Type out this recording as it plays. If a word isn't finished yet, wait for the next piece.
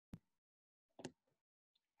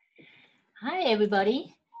Hi,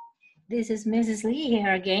 everybody. This is Mrs. Lee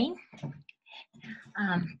here again.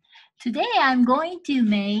 Um, Today, I'm going to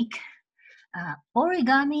make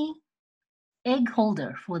origami egg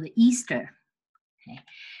holder for the Easter. Okay.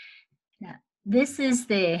 Now, this is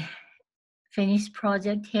the finished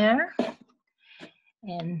project here,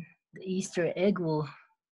 and the Easter egg will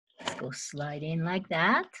go slide in like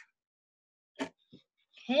that.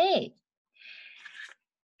 Okay.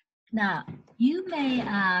 Now, you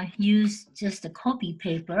may use just a copy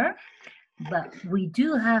paper, but we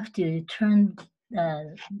do have to turn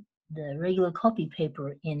the regular copy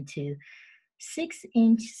paper into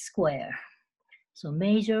 6-inch square. So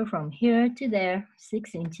measure from here to there,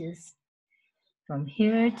 6 inches. From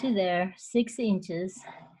here to there, 6 inches.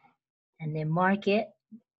 And then mark it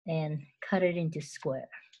and cut it into square.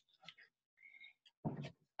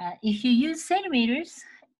 If you use centimeters,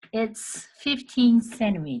 it's 15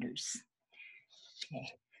 centimeters.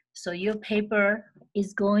 Okay. So your paper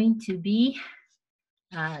is going to be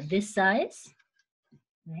this size.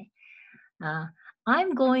 Okay.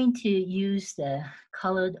 I'm going to use the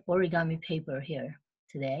colored origami paper here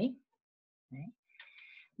today, okay,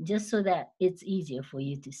 just so that it's easier for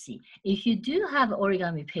you to see. If you do have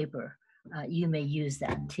origami paper, you may use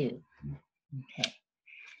that too. Okay.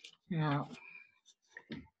 Now,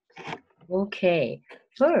 okay,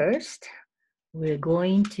 first we're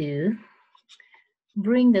going to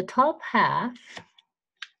bring the top half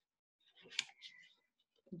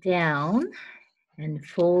down and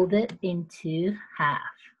fold it into half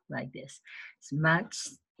like this. So match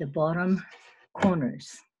the bottom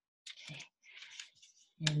corners. Okay.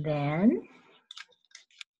 And then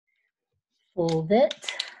fold it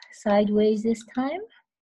sideways this time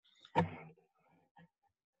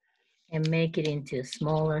and make it into a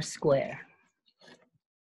smaller square.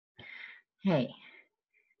 Okay,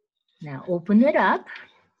 now open it up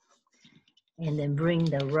and then bring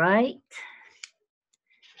the right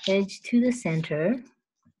edge to the center.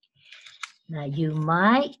 Now you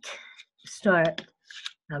might start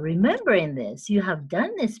remembering this. You have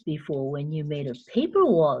done this before when you made a paper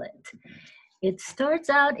wallet. It starts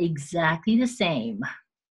out exactly the same.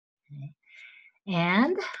 Okay.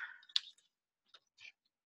 And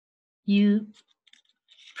you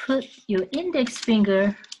put your index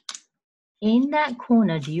finger in that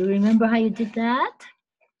corner. Do you remember how you did that?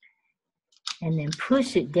 And then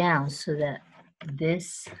push it down so that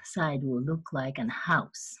this side will look like a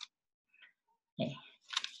house. Okay.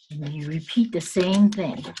 And you repeat the same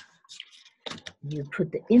thing. You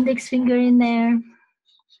put the index finger in there,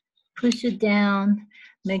 push it down,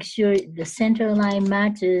 make sure the center line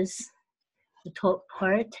matches the top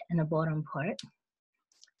part and the bottom part.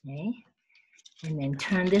 Okay. And then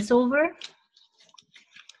turn this over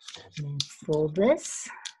and then fold this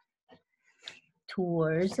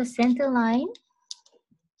towards the center line.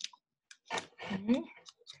 Okay.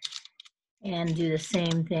 And do the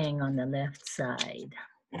same thing on the left side.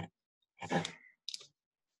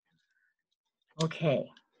 Okay,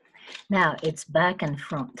 now it's back and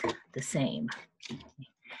front the same.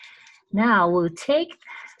 Now we'll take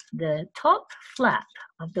the top flap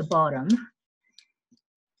of the bottom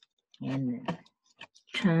and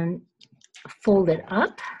fold it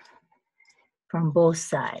up from both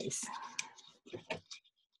sides.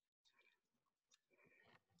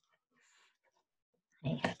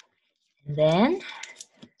 Okay. And then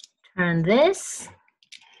turn this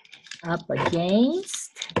up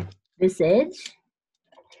against this edge,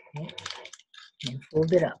 okay, and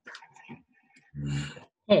fold it up.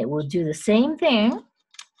 Okay, we'll do the same thing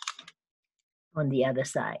on the other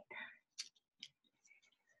side.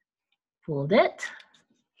 Fold it.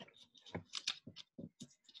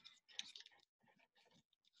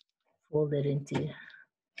 Fold it into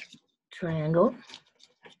triangle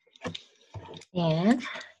and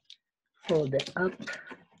fold it up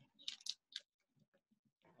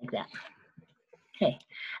like that. Okay,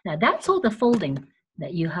 now that's all the folding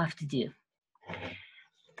that you have to do.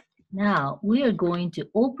 Now we are going to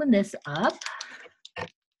open this up. Go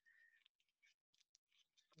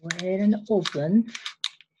ahead and open.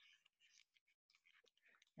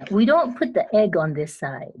 Now, we don't put the egg on this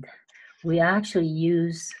side. We actually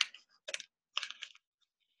use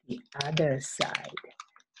the other side.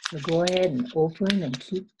 So go ahead and open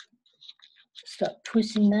and start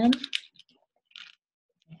pushing them.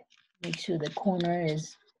 Make sure the corner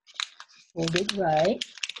is folded right.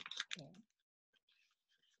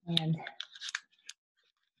 And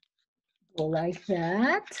go like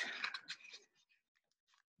that.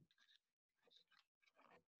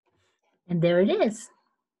 And there it is.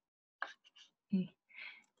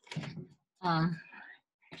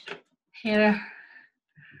 Here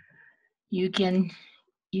you can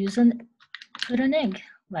put an egg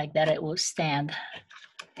like that. It will stand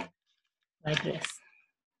like this.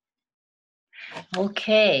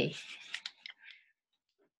 Okay.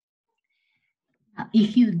 Now,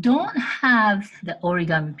 if you don't have the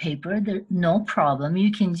origami paper, no problem.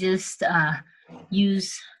 You can just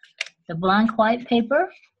use the blank white paper.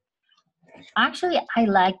 Actually, I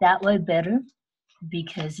like that way better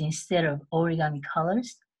because instead of origami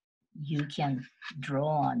colors, you can draw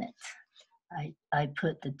on it. I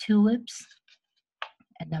put the tulips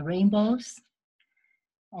and the rainbows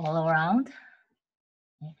all around.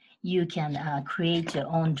 You can create your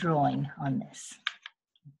own drawing on this.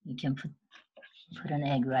 You can put an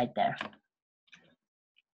egg right there.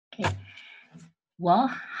 Okay. Well,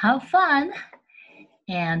 have fun.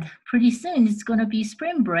 And pretty soon it's going to be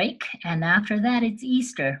spring break. And after that, it's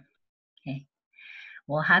Easter. Okay.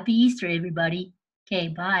 Well, happy Easter, everybody. Okay,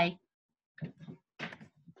 bye.